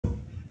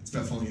It's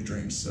about following your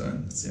dreams, so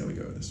let's see how we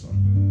go with this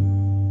one.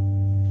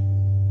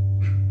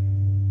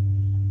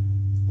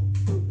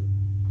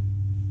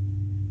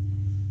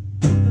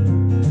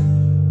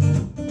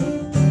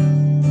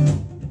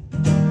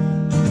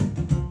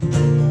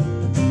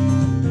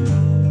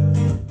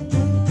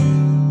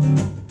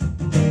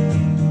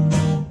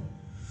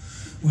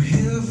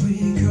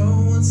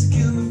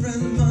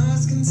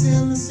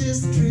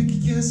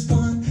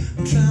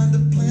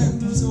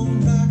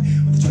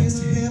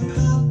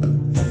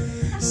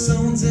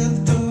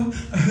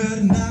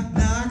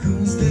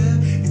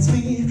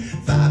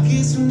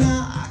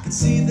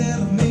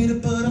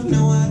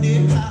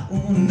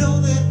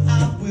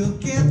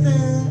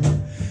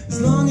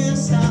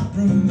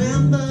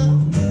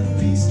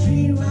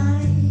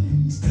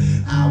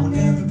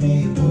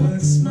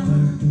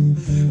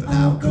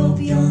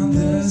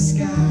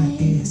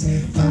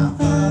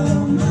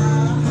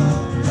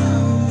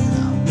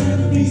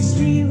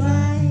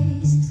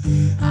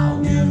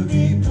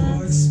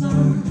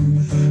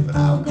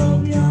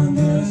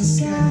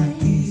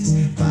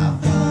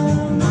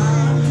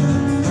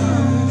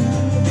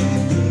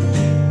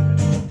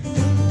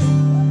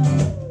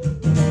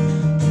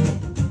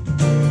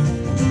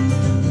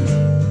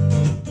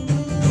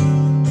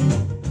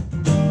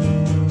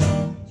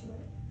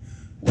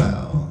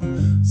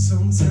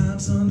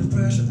 Sometimes under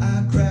pressure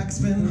I crack. It's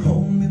been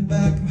holding me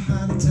back. I'm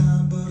behind the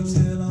time, but I'm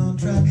still on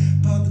track.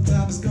 Part the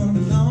top is gonna be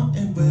long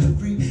and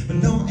weary, but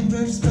no, in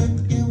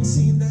retrospect, it won't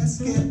seem that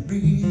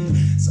scary.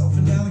 So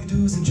for now, all I can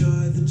do is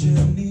enjoy the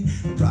journey.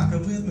 Rock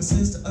up with my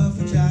sister of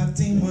a jive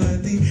team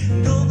worthy.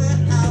 Know that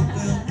I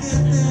will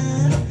get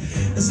there,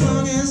 as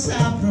long as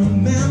I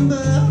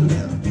remember. I'll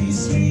never be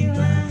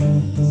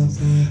streetwise,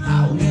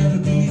 I will never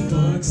be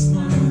book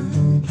smart,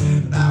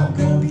 but I will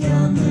go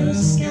beyond the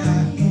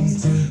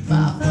skies. If I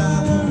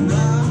follow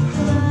my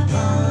heart,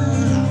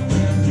 I'll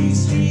never be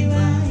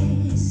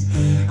streetwise,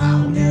 I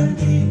will never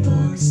be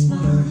book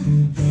smart,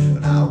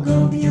 but I'll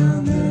go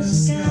beyond the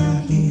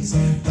skies.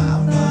 If I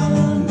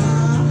follow my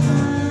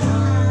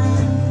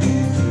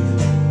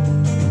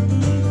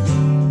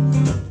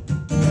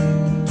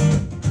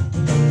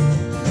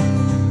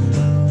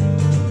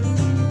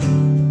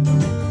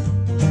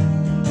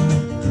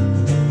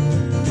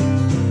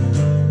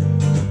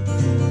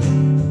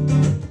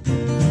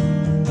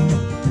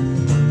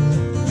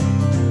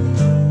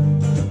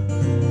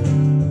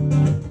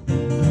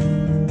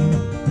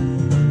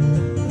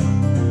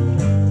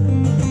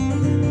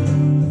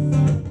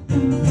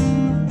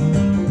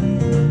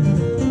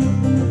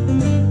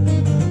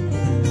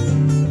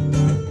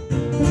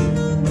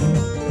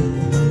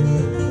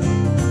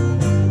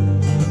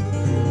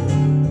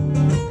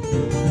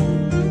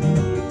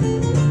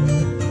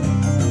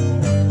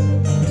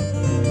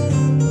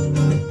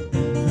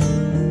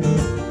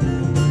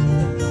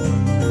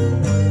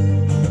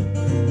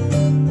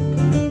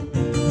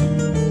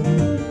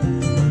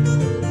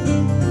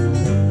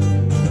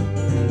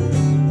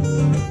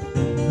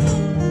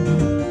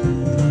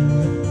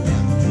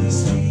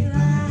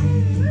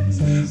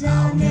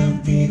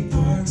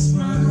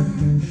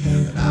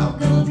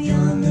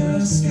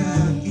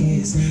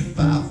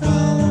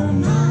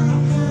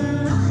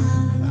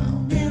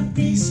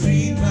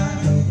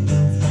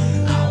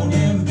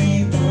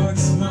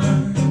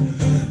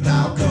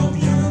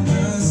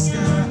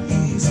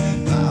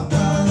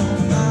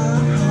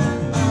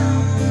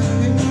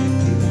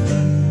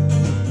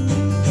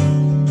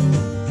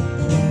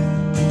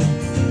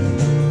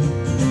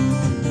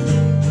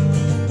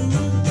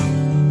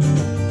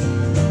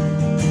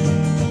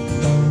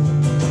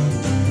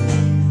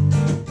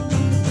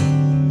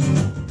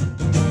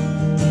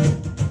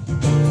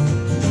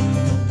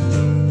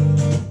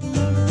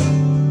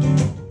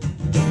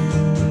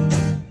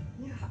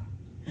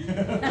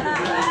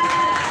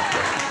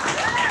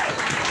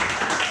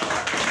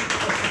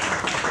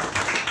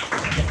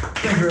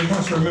Thank you very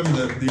much. I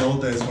remember the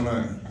old days when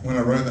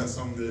I wrote that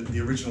song. The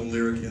original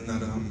lyric in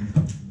that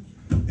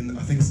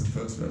I think it's the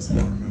first verse. I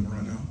can't remember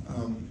right now.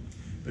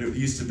 But it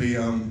used to be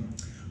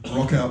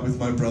rock out with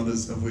my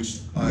brothers, of which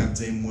I am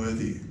deemed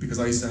worthy, because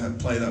I used to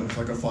play that with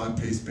like a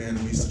 5-piece band,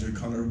 and we used to do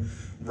kind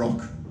of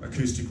rock,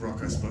 acoustic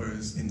rock, I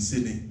suppose, in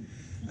Sydney.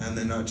 And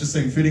then just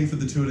seemed fitting for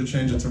the tour to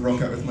change it to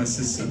rock out with my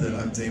sister, that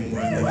I'm deemed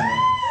worthy.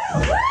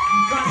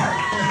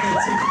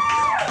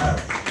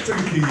 It took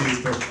a few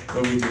years,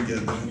 but we did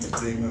get there to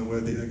deem her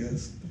worthy, I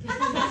guess.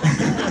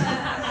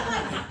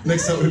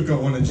 Next up, we've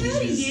got one of Gigi's.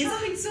 30 years,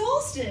 I'm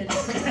exhausted.